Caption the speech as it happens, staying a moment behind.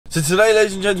So today,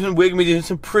 ladies and gentlemen, we're going to be doing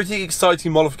some pretty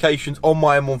exciting modifications on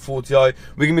my M140i.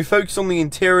 We're going to be focused on the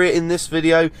interior in this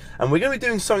video, and we're going to be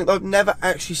doing something that I've never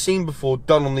actually seen before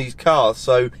done on these cars.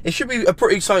 So it should be a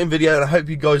pretty exciting video, and I hope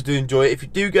you guys do enjoy it. If you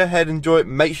do go ahead and enjoy it,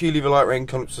 make sure you leave a like, rate,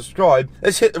 comment, subscribe.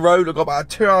 Let's hit the road. I've got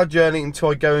about a 2-hour journey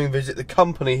until I go and visit the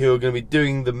company who are going to be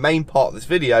doing the main part of this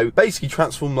video, basically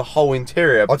transform the whole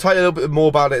interior. I'll tell you a little bit more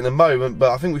about it in a moment,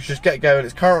 but I think we should just get going.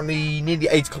 It's currently nearly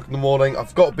 8 o'clock in the morning.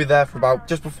 I've got to be there for about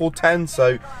just before 10,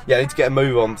 so yeah, I need to get a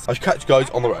move on. I should catch you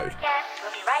guys on the road. Yeah,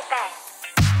 we'll be right back.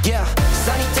 Yeah,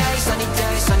 sunny days,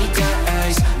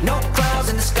 no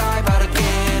clouds in the sky, but I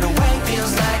get away.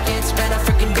 Feels like it's been a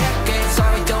freaking decade.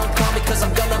 Sorry, don't call me, cause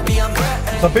I'm gonna be on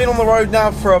break. So I've been on the road now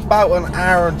for about an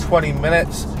hour and 20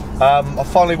 minutes. I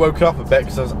finally woke up a bit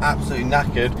because I was absolutely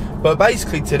knackered. But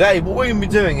basically today, what we're going to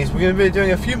be doing is we're going to be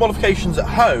doing a few modifications at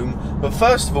home. But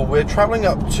first of all, we're travelling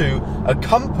up to a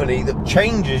company that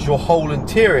changes your whole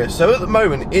interior. So at the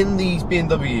moment, in these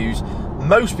BMWs,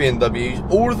 most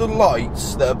BMWs, all of the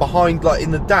lights that are behind, like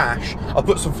in the dash, I'll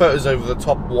put some photos over the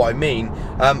top of what I mean,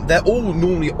 they're all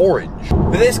normally orange.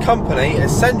 But this company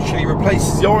essentially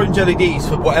replaces the orange LEDs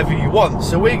for whatever you want.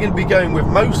 So we're going to be going with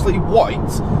mostly white,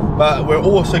 but we're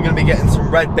also going to be getting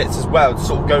some red bits as well to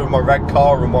sort of go with my red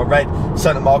car and my red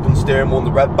center mark on steering wheel and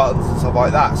the red buttons and stuff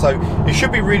like that. So it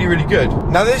should be really, really good.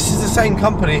 Now this is the same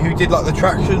company who did like the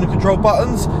traction control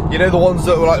buttons, you know, the ones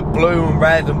that were like blue and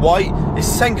red and white. It's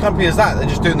the same company as that. They're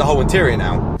just doing the whole interior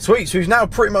now. Sweet, so we've now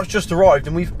pretty much just arrived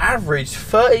and we've averaged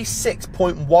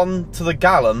 36.1 to the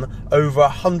gallon over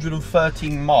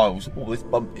 113 miles. Oh, this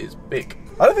bump is big.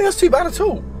 I don't think that's too bad at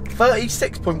all.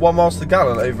 36.1 miles to the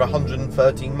gallon over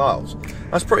 113 miles.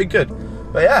 That's pretty good.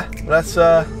 But yeah, let's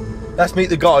meet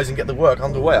the guys and get the work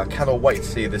underway. I cannot wait to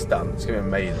see this done. It's going to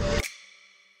be amazing.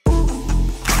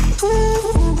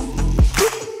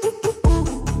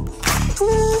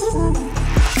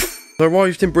 I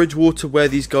arrived in Bridgewater where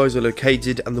these guys are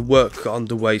located and the work got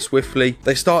underway swiftly.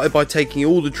 They started by taking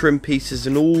all the trim pieces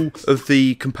and all of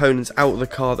the components out of the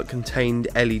car that contained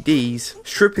LEDs,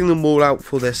 stripping them all out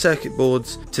for their circuit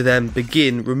boards to then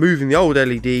begin removing the old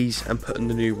LEDs and putting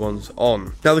the new ones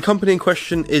on. Now the company in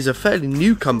question is a fairly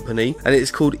new company and it's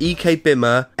called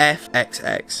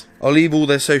EKBimmerFXX. I'll leave all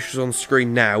their socials on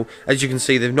screen now. As you can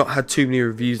see, they've not had too many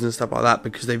reviews and stuff like that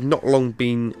because they've not long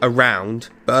been around.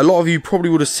 But a lot of you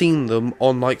probably would have seen them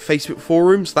on like Facebook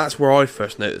forums. That's where I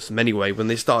first noticed them anyway, when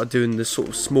they started doing this sort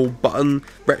of small button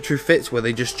retrofits where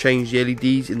they just change the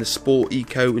LEDs in the Sport,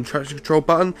 Eco and Traction Control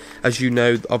button. As you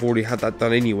know, I've already had that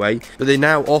done anyway. But they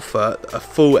now offer a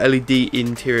full LED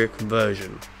interior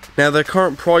conversion. Now their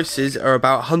current prices are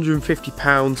about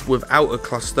 £150 without a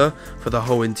cluster for the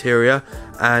whole interior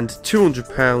and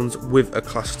 £200 with a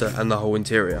cluster and the whole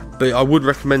interior. But I would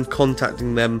recommend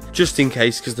contacting them just in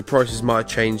case because the prices might have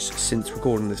changed since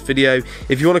recording this video.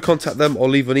 If you want to contact them, I'll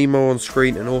leave an email on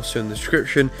screen and also in the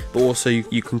description, but also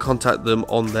you can contact them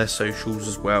on their socials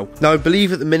as well. Now I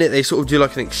believe at the minute they sort of do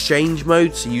like an exchange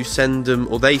mode, so you send them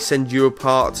or they send you a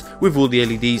part with all the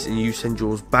LEDs and you send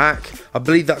yours back. I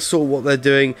believe that's sort of what they're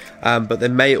doing. But they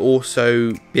may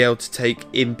also be able to take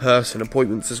in-person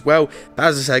appointments as well. But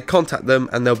as I said, contact them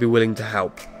and they'll be willing to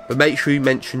help. But make sure you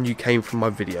mention you came from my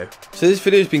video. So this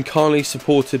video has been kindly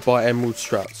supported by Emerald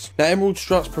Struts. Now Emerald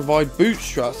Struts provide boot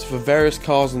struts for various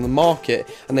cars on the market,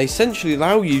 and they essentially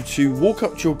allow you to walk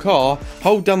up to your car,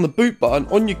 hold down the boot button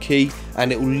on your key,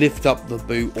 and it will lift up the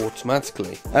boot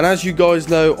automatically. And as you guys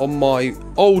know, on my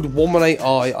old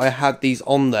 118i I had these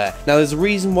on there. Now there's a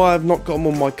reason why I've not got them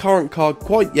on my current car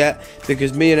quite yet,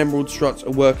 because me and Emerald Struts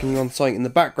are working on something in the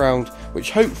background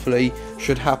which hopefully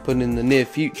should happen in the near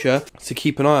future, so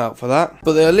keep an eye out for that.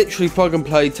 But they're literally plug and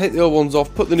play, take the old ones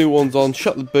off, put the new ones on,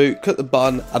 shut the boot, click the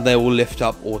button, and they will lift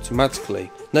up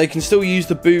automatically. Now you can still use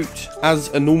the boot as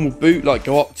a normal boot, like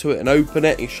go up to it and open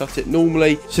it and shut it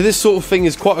normally. So this sort of thing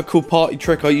is quite a cool party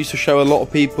trick I used to show a lot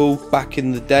of people back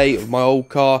in the day of my old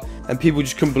car, and people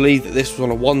just couldn't believe that this was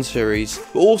on a 1 Series.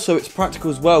 But also it's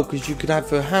practical as well because you could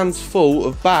have your hands full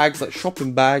of bags, like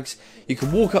shopping bags. You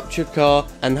can walk up to your car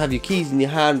and have your keys in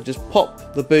your hand, just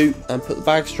pop the boot and put the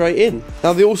bag straight in.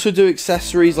 Now they also do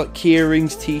accessories like key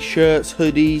rings, t-shirts,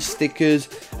 hoodies, stickers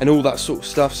and all that sort of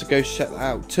stuff, so go check that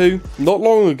out too. Not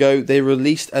long ago they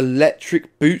released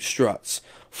electric boot struts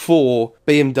for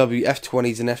BMW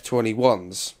F20s and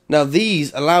F21s. Now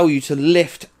these allow you to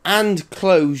lift and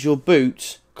close your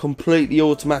boot completely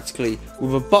automatically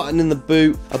with a button in the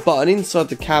boot, a button inside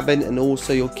the cabin and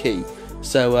also your key.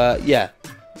 So yeah,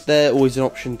 they're always an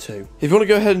option too. If you want to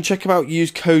go ahead and check them out,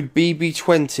 use code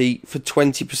BB20 for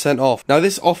 20% off. Now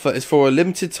this offer is for a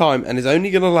limited time and is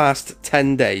only going to last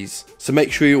 10 days. So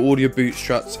make sure you order your boot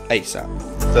struts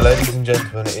ASAP. So ladies and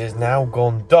gentlemen, it is now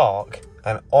gone dark,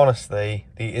 and honestly,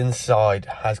 the inside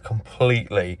has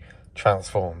completely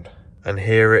transformed. And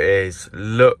here it is.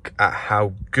 Look at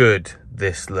how good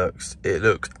this looks. It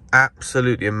looks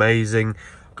absolutely amazing.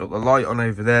 Got the light on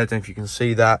over there, don't know if you can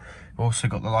see that. We've also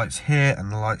got the lights here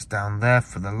and the lights down there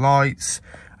for the lights.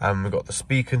 We've got the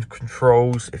speaker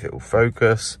controls, if it will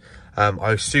focus.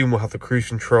 I assume we'll have the cruise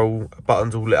control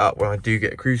buttons all lit up when I do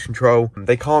get a cruise control.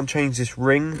 They can't change this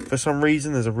ring for some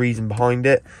reason. There's a reason behind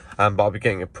it. But I'll be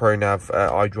getting a ProNav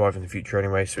iDrive in the future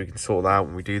anyway, so we can sort that out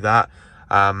when we do that.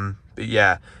 But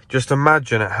yeah, just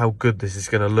imagine at how good this is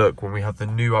going to look when we have the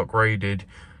new upgraded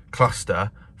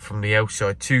cluster from the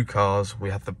LCI2 cars. We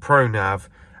have the ProNav,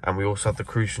 and we also have the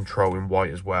cruise control in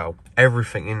white as well.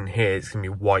 Everything in here is going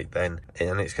to be white then,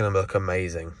 and it's going to look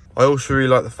amazing. I also really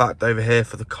like the fact over here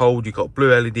for the cold you got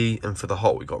blue LED, and for the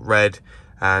hot we got red.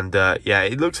 And yeah,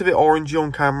 it looks a bit orangey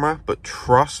on camera, but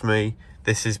trust me,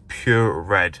 this is pure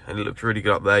red, and it looks really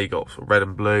good up there. You got sort of red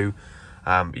and blue.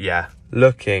 Yeah,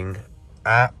 looking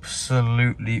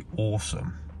absolutely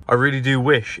awesome. I really do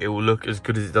wish it will look as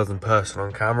good as it does in person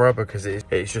on camera, because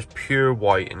it's just pure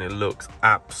white and it looks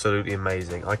absolutely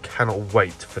amazing. I cannot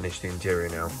wait to finish the interior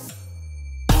now.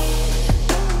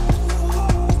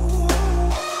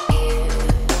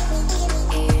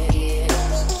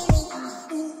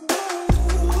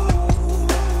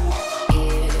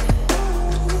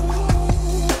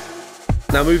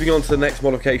 Now moving on to the next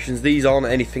modifications, these aren't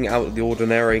anything out of the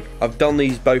ordinary. I've done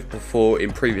these both before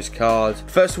in previous cars.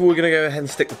 First of all, we're going to go ahead and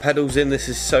stick the pedals in. This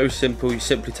is so simple. You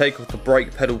simply take off the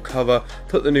brake pedal cover,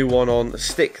 put the new one on,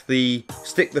 stick the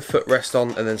footrest on,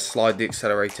 and then slide the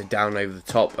accelerator down over the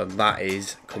top, and that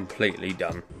is completely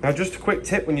done. Now just a quick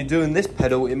tip, when you're doing this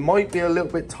pedal, it might be a little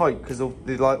bit tight because of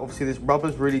the, like, obviously this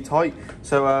rubber's really tight.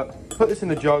 So put this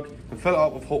in a jug and fill it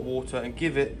up with hot water and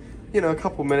give it, you know, a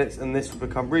couple minutes, and this will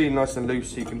become really nice and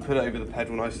loose, so you can put it over the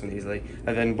pedal nice and easily,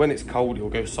 and then when it's cold it will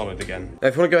go solid again. Now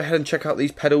if you want to go ahead and check out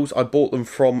these pedals, I bought them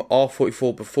from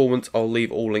R44 Performance. I'll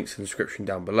leave all links in the description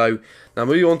down below. Now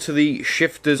moving on to the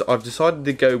shifters, I've decided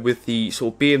to go with the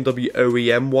sort of BMW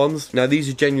OEM ones. Now these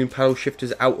are genuine paddle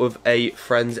shifters out of a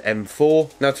friend's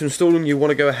M4. Now to install them, you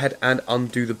want to go ahead and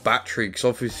undo the battery, because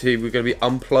obviously we're going to be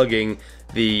unplugging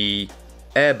the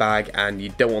airbag and you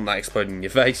don't want that exploding in your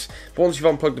face. But once you've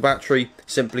unplugged the battery,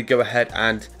 simply go ahead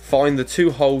and find the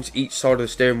two holes each side of the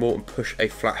steering wheel and push a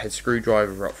flathead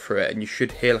screwdriver up through it, and you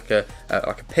should hear like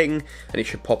a ping, and it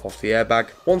should pop off the airbag.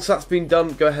 Once that's been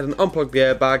done, go ahead and unplug the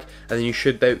airbag, and then you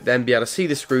should then be able to see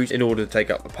the screws in order to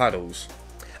take up the paddles.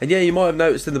 And yeah, you might have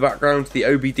noticed in the background the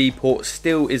OBD port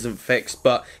still isn't fixed,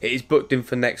 but it is booked in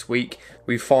for next week.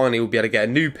 We finally will be able to get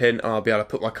a new pin, and I'll be able to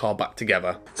put my car back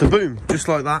together. So boom, just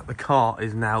like that, the car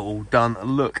is now all done.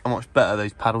 Look how much better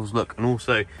those paddles look, and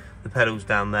also the pedals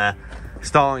down there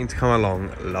starting to come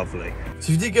along lovely. So if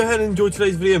you did go ahead and enjoy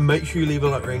today's video, make sure you leave a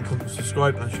like, rate, and comment,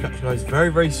 subscribe, and I shall catch you guys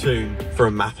very, very soon for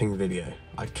a mapping video.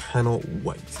 I cannot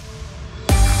wait.